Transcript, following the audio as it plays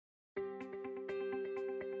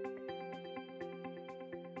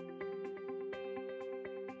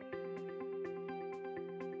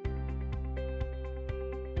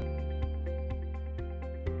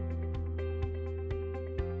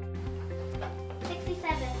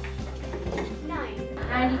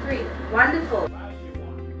93. Wonderful.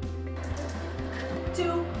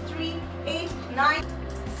 2, 3, 8, 9,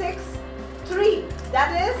 6, 3.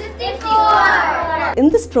 That is 54.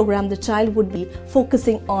 In this program, the child would be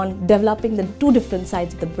focusing on developing the two different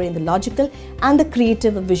sides of the brain, the logical and the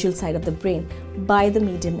creative or visual side of the brain, by the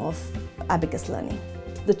medium of abacus learning.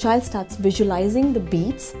 The child starts visualizing the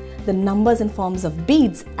beads, the numbers and forms of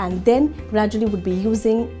beads, and then gradually would be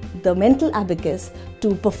using the mental abacus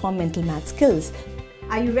to perform mental math skills.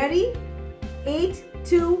 Are you ready? 8,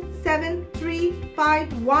 2, 7, 3,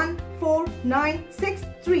 5, 1, 4, 9, 6,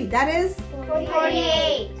 3. That is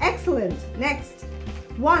 48. Excellent. Next.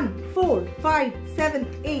 1, 4, 5, 7,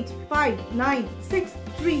 8, 5, 9, 6,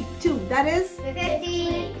 3, 2. That is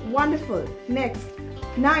 50. Wonderful. Next.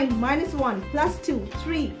 9 minus 1 plus 2,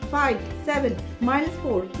 3, 5, 7, minus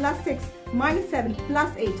 4 plus 6, minus 7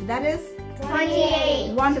 plus 8. That is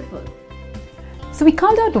 28. Wonderful. So we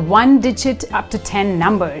called out 1 digit up to 10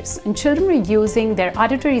 numbers, and children were using their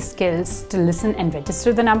auditory skills to listen and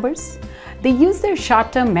register the numbers. They use their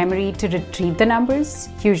short-term memory to retrieve the numbers,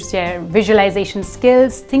 use their visualization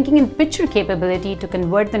skills, thinking and picture capability to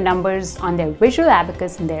convert the numbers on their visual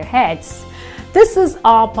abacus in their heads. This is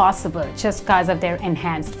all possible just because of their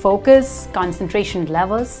enhanced focus, concentration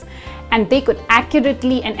levels, and they could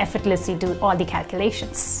accurately and effortlessly do all the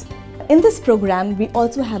calculations. In this program, we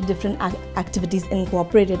also have different activities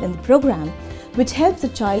incorporated in the program, which helps the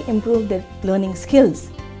child improve their learning skills.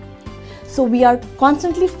 So we are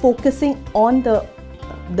constantly focusing on the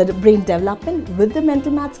brain development with the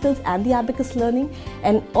mental math skills and the abacus learning,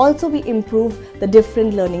 and also we improve the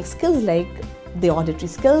different learning skills like the auditory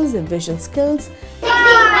skills, the visual skills.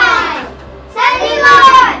 65.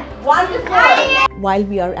 71. Wonderful. While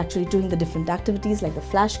we are actually doing the different activities like the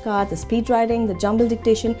flashcards, the speed writing, the jumble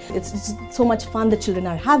dictation, it's so much fun the children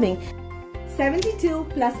are having. 72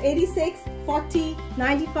 plus 86, 40,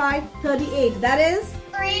 95, 38. That is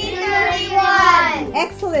 331.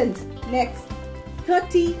 excellent. Next.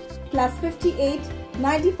 30 plus 58,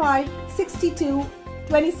 95, 62,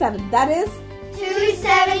 27. That is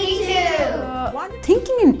 272.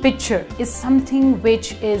 Thinking in picture is something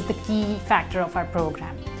which is the key factor of our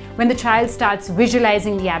program. When the child starts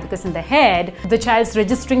visualizing the abacus in the head, the child's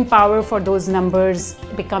registering power for those numbers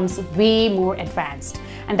becomes way more advanced.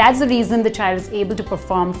 And that's the reason the child is able to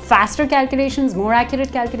perform faster calculations, more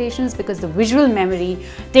accurate calculations, because the visual memory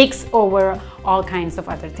takes over all kinds of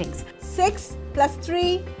other things. 6 plus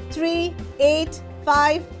 3, 3, 8,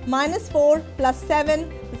 5, minus 4 plus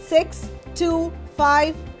 7, 6, 2,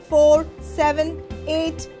 5, 4, 7,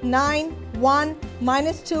 8, 9, 1,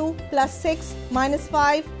 minus 2 plus 6, minus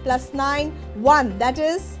 5 plus 9, 1. That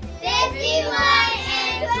is 51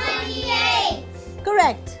 and 28.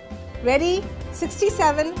 correct. Ready?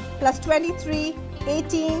 67 plus 23,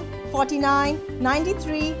 18, 49,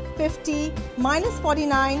 93, 50, minus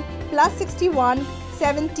 49 plus 61,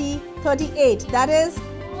 70, 38. That is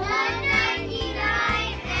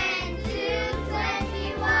 199 and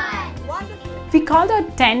 221. wonderful. We called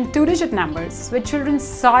out 10 two-digit numbers where children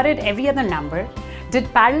sorted every other number, did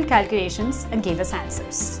parallel calculations, and gave us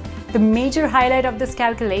answers. The major highlight of this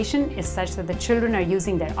calculation is such that the children are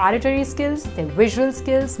using their auditory skills, their visual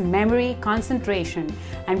skills, memory, concentration,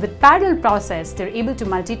 and with parallel process, they're able to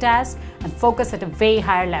multitask and focus at a way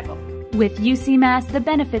higher level. With UCMAS, the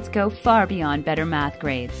benefits go far beyond better math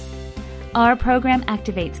grades. Our program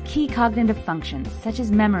activates key cognitive functions such as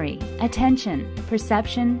memory, attention,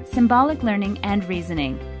 perception, symbolic learning, and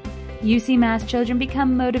reasoning. UCMAS children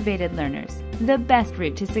become motivated learners, the best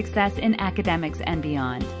route to success in academics and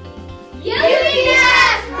beyond. UCMAS!